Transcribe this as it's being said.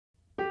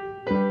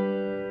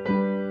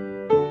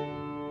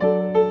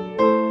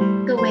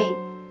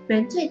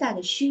人最大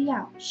的需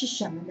要是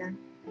什么呢？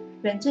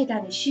人最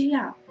大的需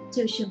要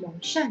就是蒙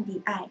上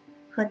帝爱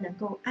和能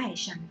够爱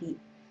上帝。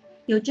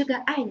有这个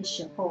爱的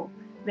时候，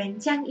人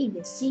僵硬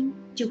的心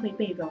就会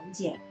被溶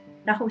解，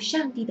然后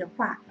上帝的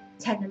话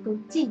才能够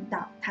进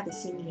到他的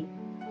心里。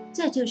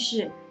这就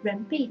是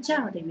人被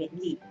造的原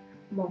理，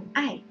蒙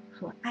爱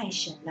和爱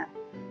神了，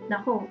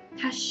然后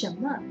他什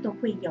么都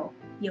会有，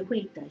也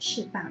会得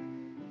释放。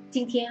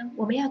今天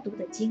我们要读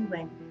的经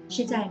文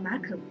是在马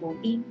可福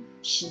音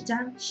10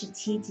章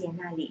17节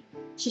那里，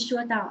是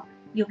说到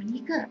有一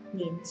个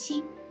年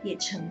轻也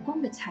成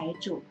功的财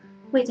主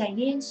会在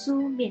耶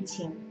稣面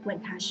前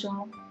问他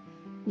说，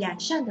两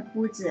善的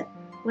夫子，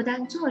我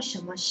当做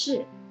什么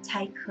事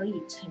才可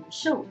以承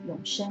受永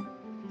生？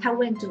他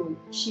问主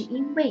是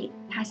因为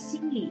他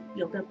心里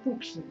有个不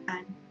平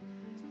安。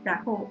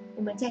然后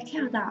我们再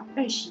跳到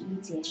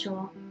21节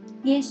说，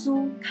耶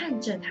稣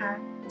看着他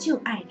就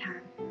爱他，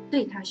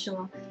对他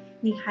说，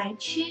你还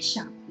缺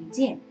少一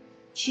件，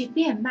去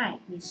变卖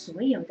你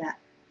所有的，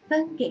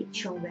分给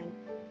穷人，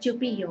就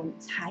必有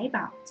财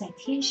宝在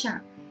天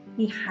上，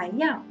你还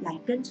要来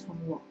跟从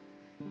我。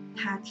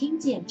他听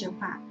见这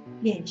话，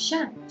脸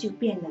上就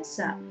变了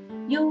色，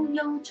忧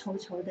忧愁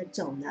愁地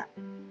走了，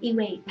因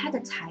为他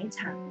的财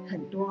产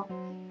很多。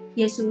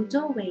耶稣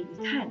周围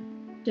一看，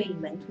对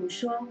门徒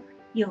说，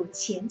有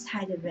钱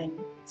财的人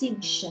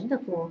进神的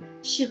国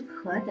是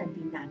何等的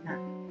难啊！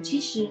其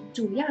实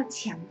主要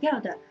强调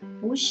的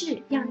不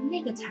是要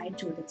那个财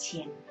主的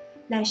钱，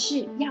乃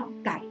是要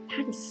改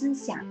他的思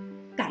想，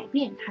改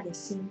变他的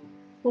心。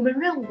我们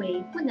认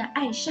为不能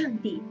爱上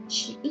帝，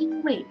是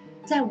因为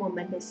在我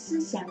们的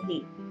思想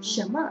里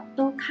什么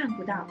都看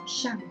不到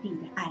上帝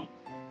的爱，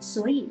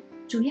所以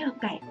主要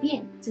改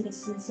变这个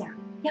思想，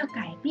要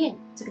改变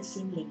这个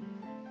心灵，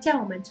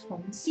叫我们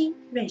重新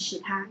认识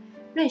他，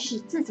认识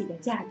自己的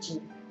价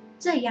值，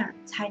这样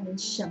才能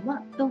什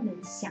么都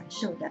能享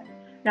受的。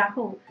然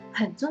后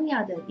很重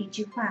要的一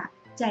句话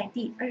在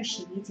第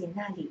21节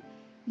那里，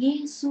耶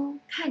稣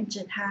看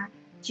着他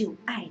就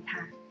爱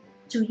他。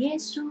主耶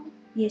稣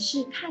也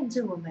是看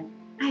着我们，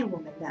爱我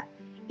们的，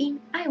因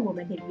爱我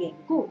们的缘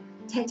故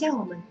才叫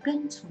我们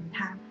跟从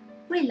他，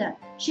为了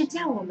是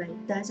叫我们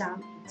得着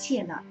一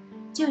切了，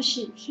就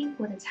是天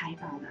国的财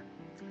宝了。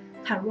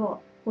倘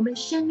若我们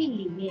生命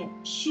里面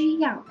需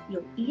要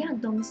有一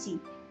样东西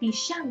比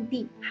上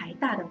帝还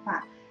大的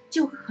话，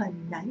就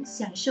很难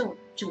享受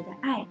主的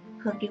爱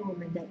和给我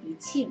们的一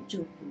切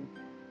祝福。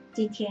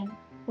今天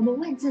我们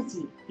问自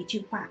己一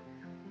句话，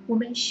我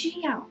们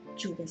需要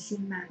主的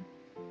心吗？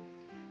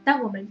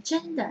当我们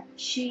真的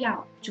需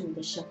要主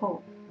的时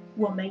候，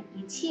我们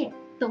一切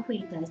都会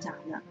得着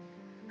了。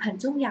很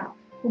重要，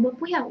我们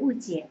不要误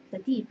解的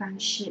地方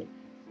是，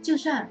就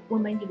算我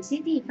们有些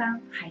地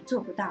方还做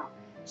不到，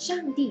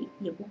上帝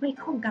也不会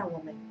控告我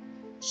们。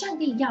上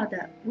帝要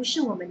的不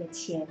是我们的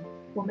钱，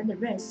我们的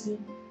热心、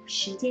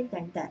时间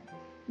等等，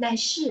乃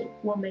是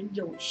我们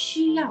有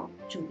需要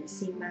主的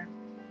心吗？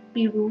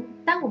比如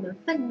当我们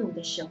愤怒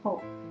的时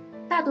候，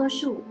大多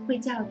数会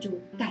叫主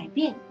改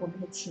变我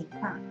们的情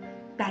况，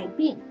改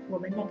变我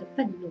们那个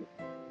愤怒。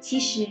其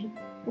实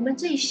我们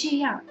最需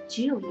要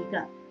只有一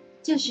个，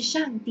就是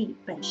上帝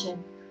本身。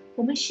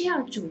我们需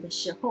要主的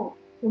时候，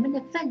我们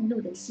的愤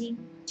怒的心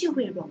就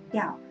会融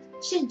掉，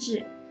甚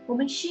至我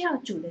们需要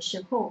主的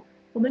时候，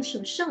我们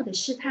所受的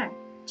试探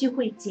就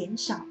会减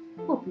少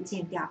或不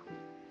见掉。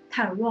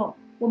倘若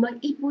我们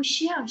一不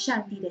需要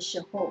上帝的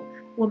时候，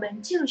我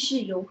们就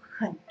是有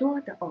很多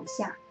的偶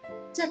像，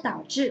这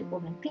导致我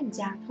们更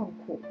加痛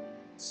苦。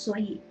所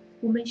以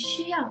我们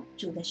需要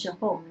主的时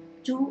候，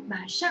主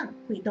马上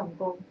会动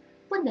工，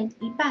不能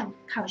一半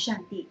靠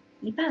上帝，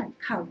一半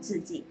靠自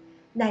己，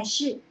乃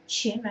是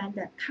全然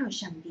的靠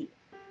上帝。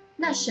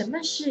那什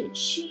么是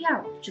需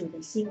要主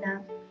的心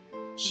呢？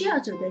需要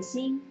主的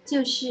心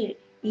就是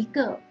一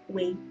个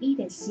唯一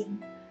的心。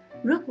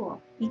如果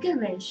一个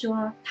人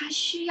说他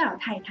需要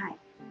太太，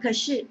可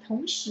是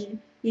同时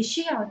也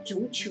需要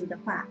主求的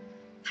话，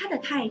他的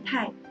太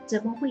太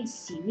怎么会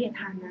喜悦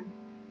他呢？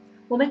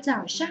我们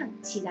早上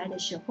起来的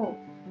时候，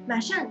马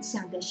上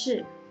想的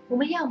是我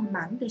们要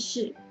忙的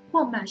事，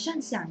或马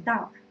上想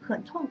到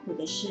很痛苦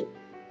的事，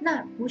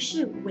那不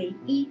是唯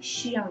一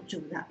需要主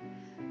的。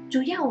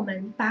主要我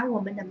们把我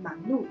们的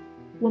忙碌，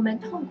我们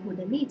痛苦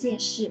的那件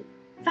事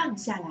放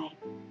下来，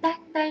单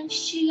单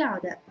需要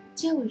的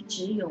就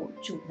只有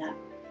主了。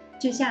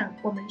就像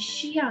我们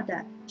需要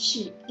的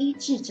是医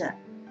治者，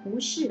不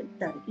是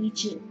得医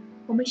治；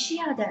我们需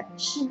要的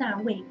是那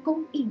位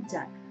供应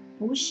者，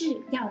不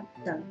是要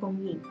得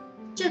供应。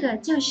这个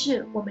就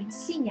是我们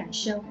信仰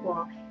生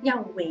活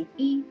要唯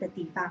一的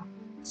地方。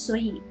所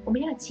以我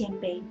们要谦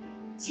卑，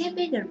谦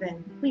卑的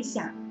人会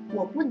想，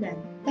我不能，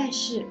但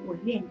是我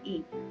愿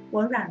意；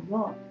我软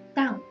弱，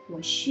但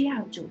我需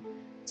要主。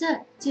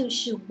这就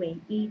是唯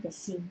一的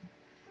心。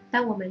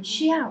当我们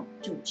需要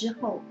主之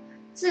后，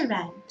自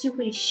然就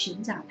会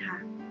寻找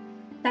他。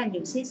但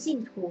有些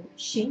信徒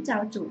寻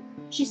找主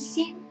是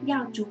先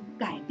要主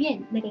改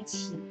变那个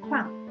情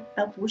况，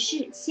而不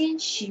是先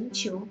寻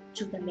求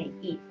主的美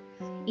意。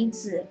因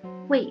此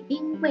会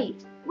因为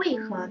为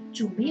何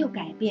主没有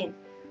改变，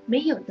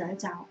没有得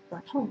着而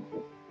痛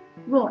苦。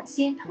若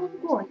先通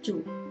过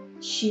主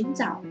寻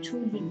找出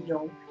理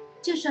由，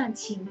就算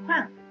情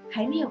况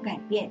还没有改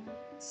变，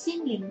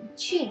心灵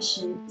确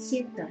实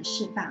先得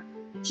释放，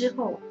之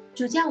后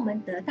主叫我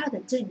们得到的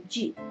证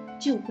据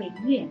就会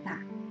越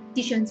大。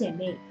弟兄姐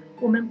妹，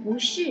我们不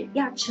是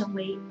要成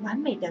为完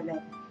美的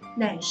人，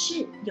乃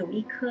是有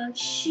一颗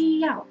需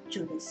要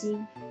主的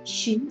心，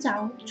寻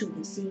找主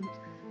的心。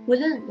无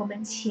论我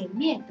们前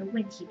面的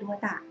问题多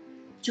大，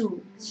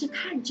主是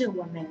看着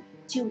我们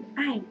就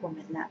爱我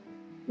们了。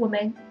我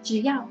们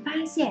只要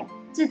发现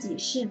自己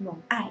是蒙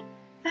爱，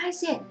发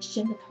现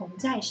神的同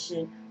在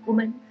时，我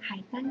们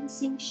还担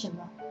心什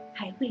么？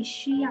还会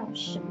需要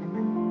什么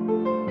呢？